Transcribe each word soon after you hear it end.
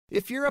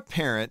If you're a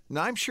parent,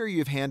 I'm sure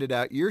you've handed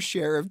out your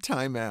share of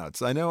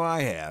timeouts. I know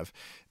I have.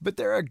 But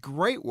they're a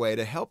great way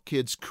to help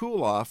kids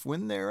cool off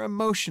when they're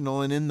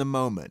emotional and in the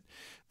moment.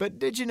 But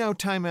did you know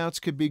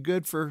timeouts could be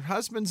good for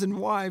husbands and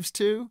wives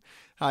too?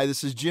 Hi,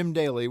 this is Jim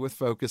Daly with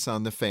Focus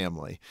on the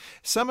Family.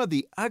 Some of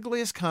the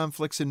ugliest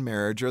conflicts in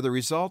marriage are the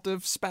result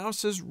of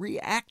spouses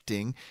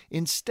reacting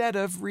instead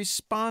of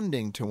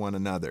responding to one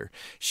another.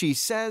 She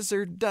says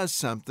or does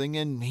something,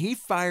 and he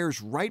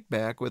fires right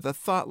back with a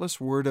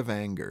thoughtless word of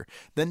anger.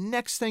 The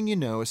next thing you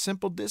know, a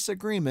simple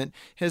disagreement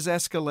has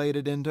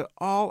escalated into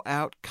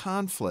all-out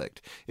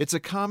conflict. It's a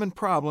common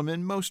problem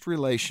in most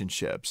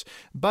relationships,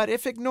 but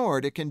if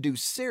ignored, it can do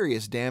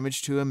serious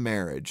damage to a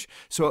marriage.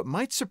 So it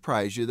might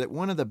surprise you that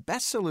one of the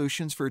best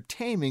solutions for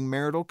taming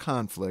marital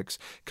conflicts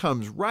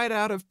comes right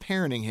out of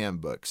parenting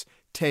handbooks.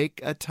 Take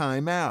a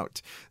time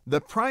out.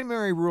 The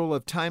primary rule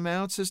of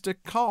timeouts is to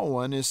call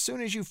one as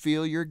soon as you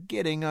feel you're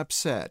getting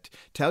upset.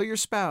 Tell your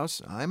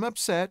spouse, I'm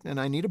upset and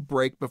I need a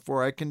break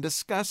before I can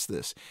discuss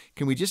this.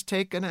 Can we just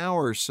take an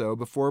hour or so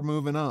before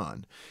moving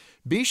on?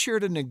 Be sure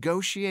to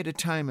negotiate a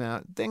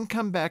timeout, then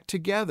come back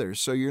together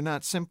so you're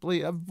not simply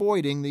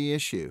avoiding the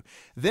issue.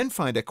 Then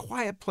find a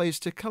quiet place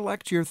to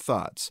collect your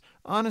thoughts,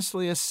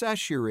 honestly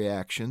assess your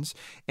reactions,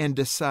 and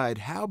decide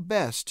how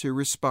best to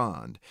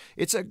respond.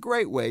 It's a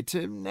great way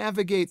to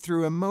navigate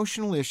through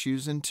emotional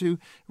issues and to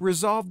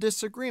resolve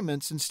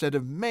disagreements instead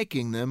of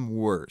making them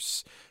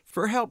worse.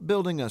 For help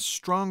building a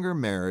stronger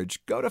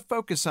marriage, go to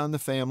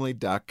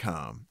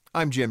FocusOnTheFamily.com.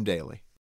 I'm Jim Daly.